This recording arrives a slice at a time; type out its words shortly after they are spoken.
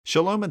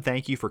Shalom and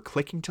thank you for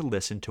clicking to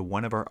listen to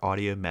one of our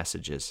audio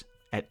messages.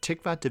 At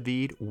Tikvat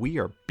David, we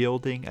are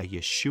building a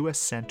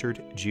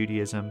Yeshua-centered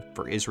Judaism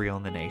for Israel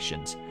and the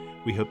nations.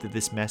 We hope that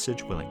this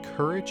message will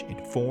encourage,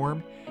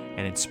 inform,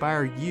 and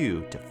inspire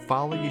you to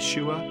follow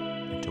Yeshua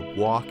and to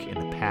walk in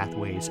the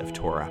pathways of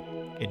Torah.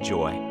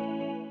 Enjoy.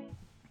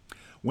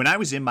 When I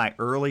was in my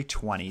early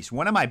 20s,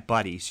 one of my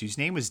buddies, whose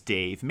name was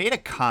Dave, made a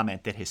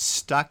comment that has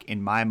stuck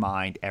in my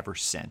mind ever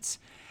since.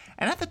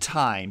 And at the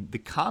time, the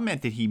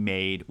comment that he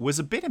made was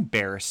a bit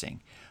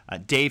embarrassing.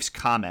 Dave's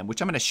comment, which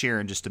I'm going to share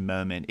in just a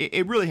moment,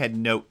 it really had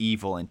no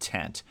evil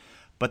intent.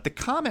 But the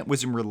comment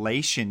was in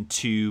relation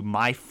to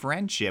my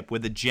friendship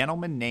with a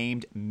gentleman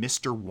named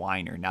Mr.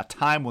 Weiner. Now,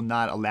 time will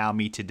not allow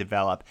me to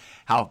develop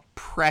how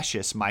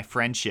precious my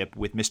friendship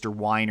with Mr.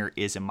 Weiner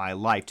is in my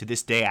life. To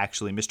this day,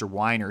 actually, Mr.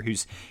 Weiner,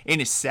 who's in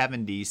his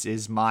 70s,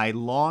 is my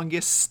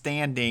longest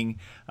standing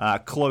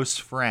close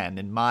friend.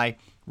 And my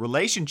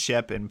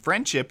relationship and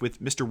friendship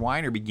with Mr.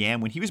 Weiner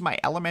began when he was my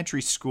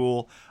elementary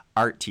school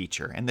art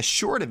teacher. And the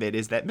short of it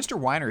is that Mr.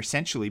 Weiner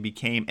essentially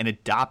became an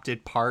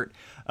adopted part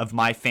of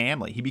my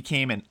family. He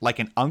became like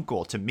an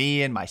uncle to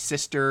me and my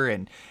sister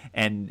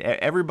and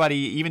everybody.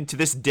 Even to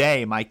this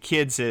day, my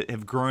kids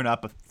have grown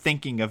up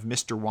thinking of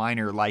Mr.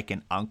 Weiner like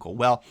an uncle.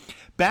 Well,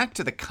 back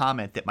to the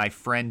comment that my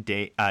friend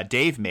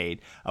Dave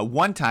made.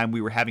 One time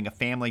we were having a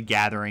family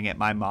gathering at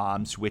my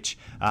mom's, which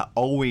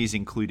always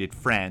included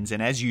friends.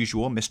 And as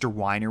usual, Mr.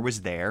 Weiner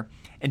was there.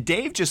 And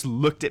Dave just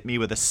looked at me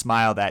with a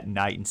smile that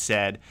night and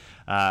said,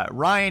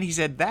 Ryan, he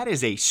said, that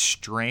is a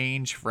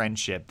strange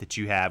friendship that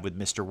you have with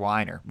Mr.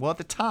 Weiner. Well, at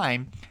the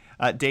time,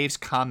 Dave's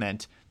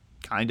comment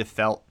kind of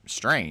felt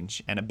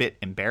strange and a bit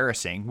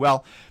embarrassing.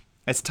 Well,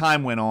 as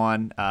time went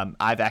on,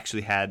 I've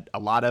actually had a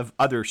lot of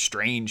other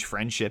strange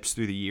friendships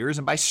through the years.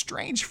 And by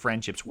strange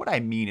friendships, what I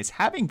mean is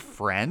having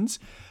friends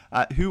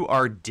who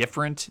are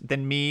different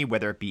than me,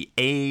 whether it be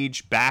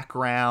age,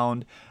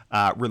 background,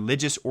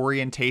 religious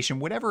orientation,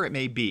 whatever it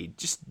may be,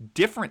 just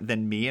different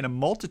than me in a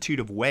multitude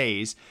of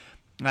ways,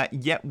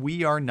 yet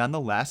we are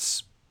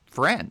nonetheless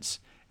friends.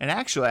 And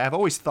actually, I've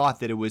always thought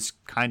that it was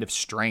kind of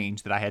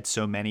strange that I had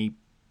so many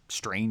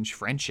strange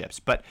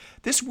friendships. But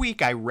this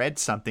week I read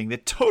something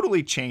that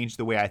totally changed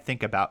the way I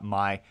think about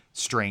my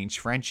strange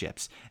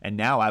friendships. And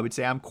now I would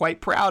say I'm quite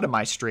proud of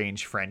my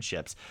strange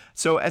friendships.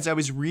 So as I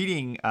was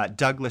reading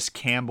Douglas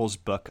Campbell's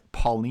book,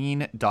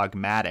 Pauline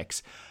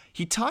Dogmatics,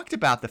 he talked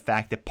about the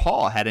fact that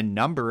Paul had a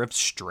number of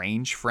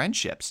strange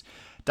friendships.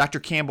 Dr.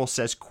 Campbell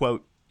says,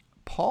 quote,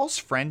 Paul's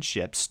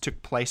friendships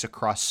took place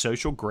across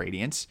social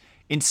gradients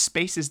in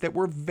spaces that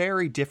were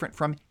very different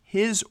from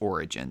his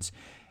origins,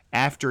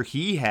 after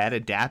he had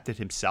adapted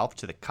himself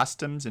to the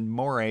customs and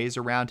mores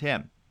around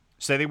him.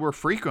 So they were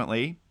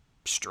frequently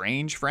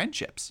strange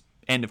friendships.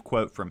 End of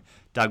quote from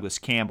Douglas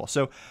Campbell.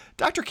 So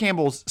Dr.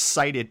 Campbell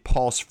cited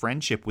Paul's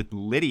friendship with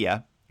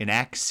Lydia in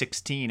Acts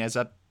 16 as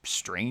a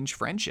strange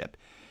friendship.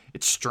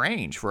 It's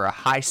strange for a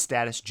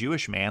high-status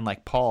Jewish man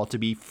like Paul to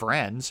be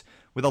friends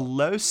with a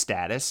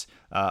low-status,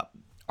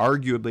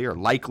 arguably or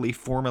likely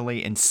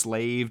formerly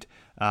enslaved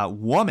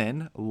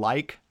woman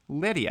like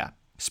Lydia,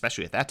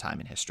 especially at that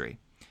time in history.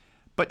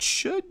 But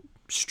should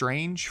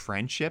strange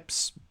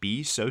friendships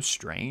be so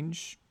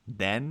strange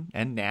then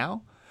and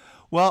now?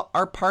 Well,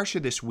 our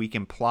Parsha this week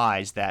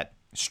implies that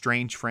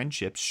strange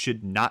friendships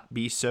should not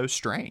be so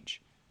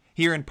strange.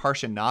 Here in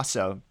Parsha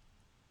Nasso,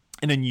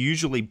 an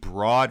unusually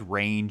broad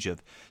range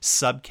of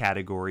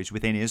subcategories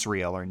within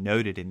Israel are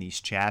noted in these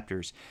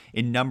chapters.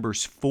 In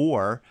Numbers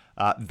 4,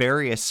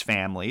 various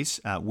families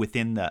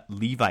within the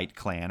Levite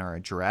clan are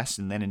addressed.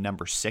 And then in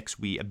number 6,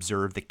 we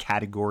observe the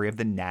category of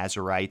the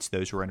Nazarites,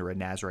 those who are under a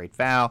Nazarite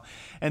vow.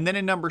 And then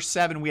in number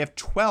 7, we have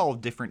 12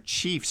 different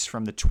chiefs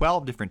from the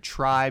 12 different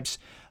tribes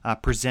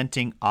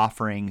presenting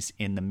offerings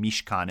in the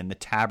Mishkan, in the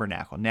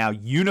tabernacle. Now,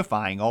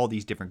 unifying all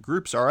these different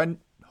groups are a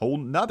whole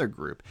another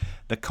group,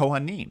 the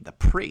Kohanim, the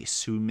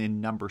priests, whom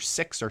in Numbers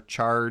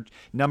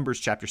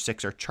chapter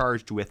 6 are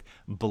charged with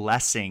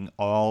blessing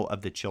all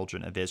of the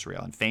children of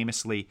Israel. And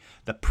famously,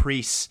 the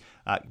priests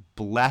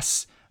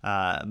bless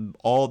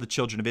all the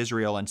children of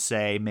Israel and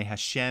say, "May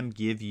Hashem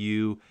give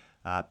you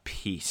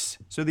peace."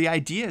 So the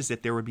idea is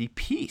that there would be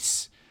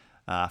peace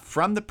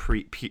from the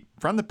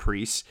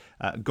priests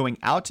going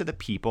out to the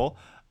people,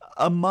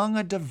 among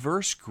a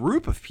diverse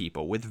group of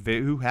people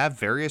who have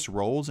various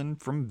roles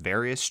and from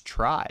various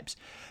tribes.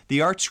 The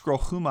Art Scroll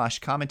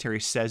Chumash commentary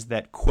says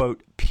that,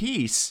 quote,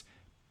 peace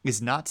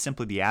is not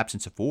simply the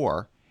absence of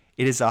war,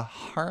 it is a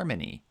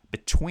harmony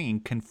between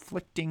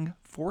conflicting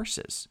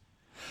forces.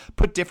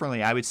 Put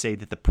differently, I would say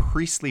that the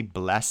priestly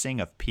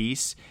blessing of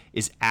peace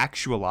is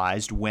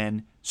actualized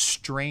when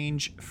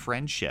strange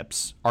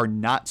friendships are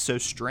not so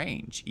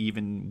strange,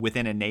 even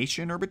within a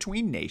nation or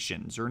between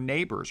nations or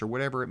neighbors or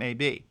whatever it may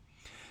be.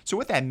 So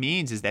what that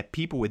means is that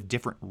people with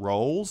different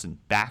roles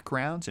and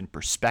backgrounds and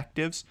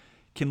perspectives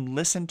can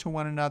listen to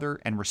one another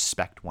and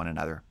respect one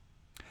another.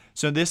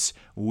 So this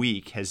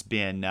week has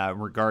been,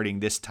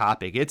 regarding this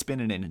topic, it's been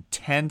an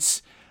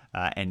intense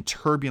and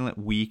turbulent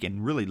week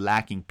and really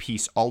lacking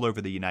peace all over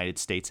the United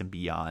States and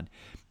beyond.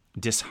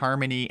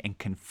 disharmony and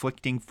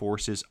conflicting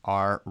forces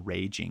are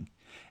raging.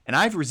 And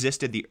I've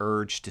resisted the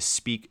urge to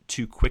speak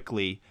too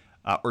quickly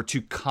or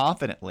too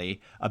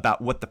confidently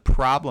about what the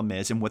problem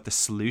is and what the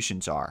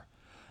solutions are.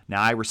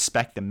 Now, I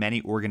respect the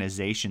many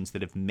organizations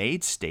that have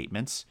made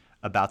statements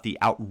about the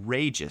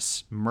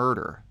outrageous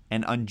murder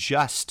and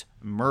unjust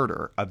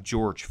murder of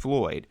George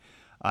Floyd,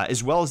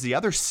 as well as the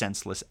other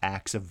senseless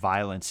acts of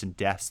violence and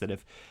deaths that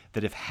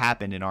have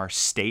happened in our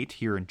state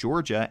here in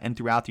Georgia and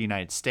throughout the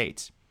United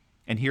States.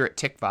 And here at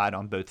Tikvat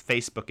on both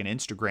Facebook and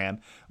Instagram,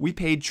 we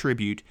paid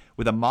tribute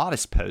with a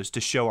modest post to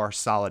show our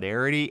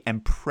solidarity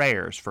and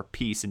prayers for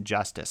peace and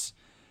justice.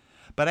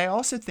 But I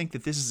also think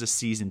that this is a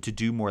season to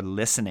do more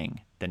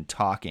listening than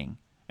talking.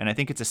 And I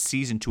think it's a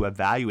season to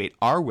evaluate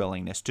our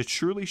willingness to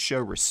truly show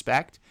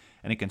respect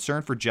and a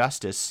concern for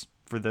justice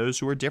for those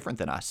who are different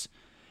than us.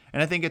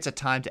 And I think it's a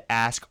time to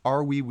ask,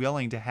 are we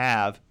willing to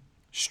have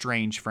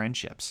strange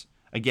friendships?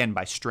 Again,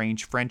 by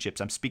strange friendships,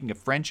 I'm speaking of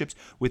friendships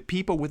with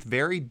people with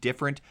very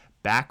different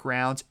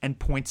backgrounds and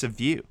points of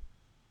view.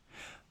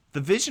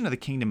 The vision of the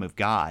kingdom of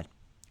God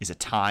is a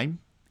time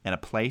and a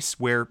place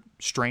where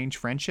strange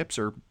friendships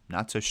are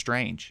not so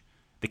strange.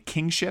 The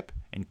kingship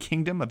and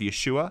kingdom of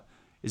Yeshua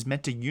is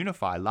meant to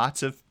unify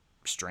lots of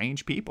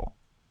strange people.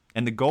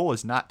 And the goal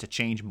is not to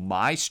change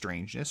my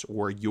strangeness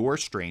or your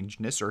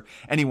strangeness or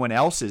anyone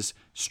else's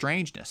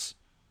strangeness,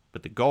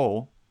 but the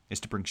goal is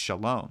to bring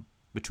shalom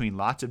between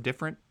lots of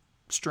different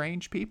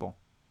strange people.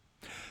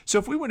 So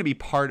if we want to be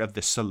part of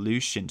the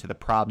solution to the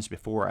problems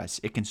before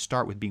us, it can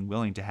start with being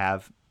willing to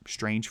have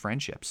strange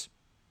friendships.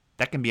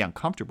 That can be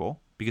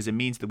uncomfortable because it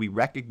means that we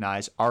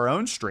recognize our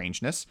own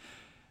strangeness,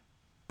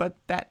 but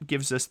that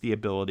gives us the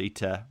ability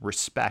to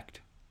respect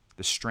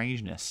the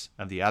strangeness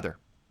of the other.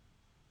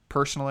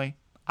 Personally,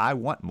 I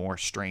want more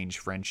strange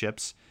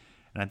friendships,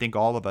 and I think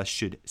all of us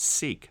should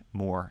seek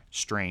more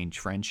strange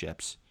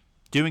friendships.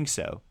 Doing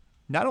so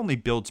not only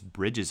builds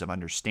bridges of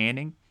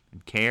understanding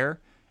and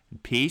care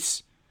and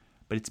peace,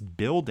 but it's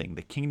building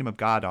the kingdom of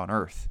God on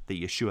earth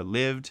that Yeshua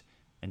lived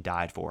and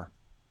died for.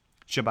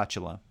 Shabbat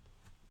Shalom.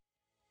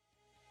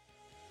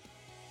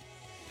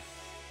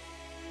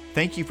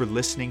 Thank you for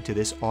listening to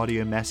this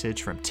audio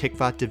message from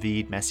Tikvat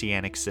David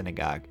Messianic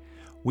Synagogue.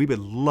 We would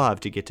love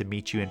to get to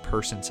meet you in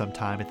person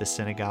sometime at the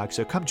synagogue,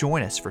 so come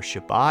join us for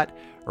Shabbat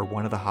or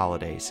one of the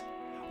holidays.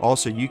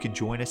 Also, you can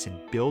join us in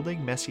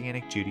building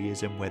Messianic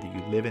Judaism whether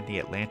you live in the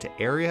Atlanta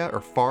area or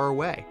far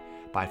away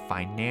by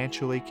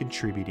financially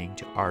contributing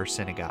to our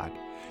synagogue.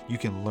 You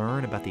can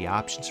learn about the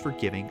options for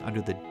giving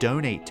under the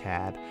Donate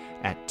tab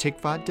at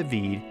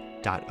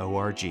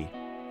tikvatdavid.org.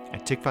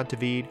 At Tikvat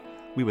David,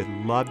 we would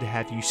love to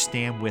have you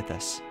stand with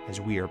us as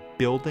we are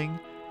building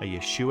a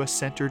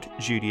Yeshua-centered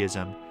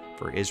Judaism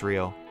for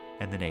Israel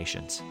and the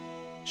nations.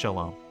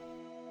 Shalom.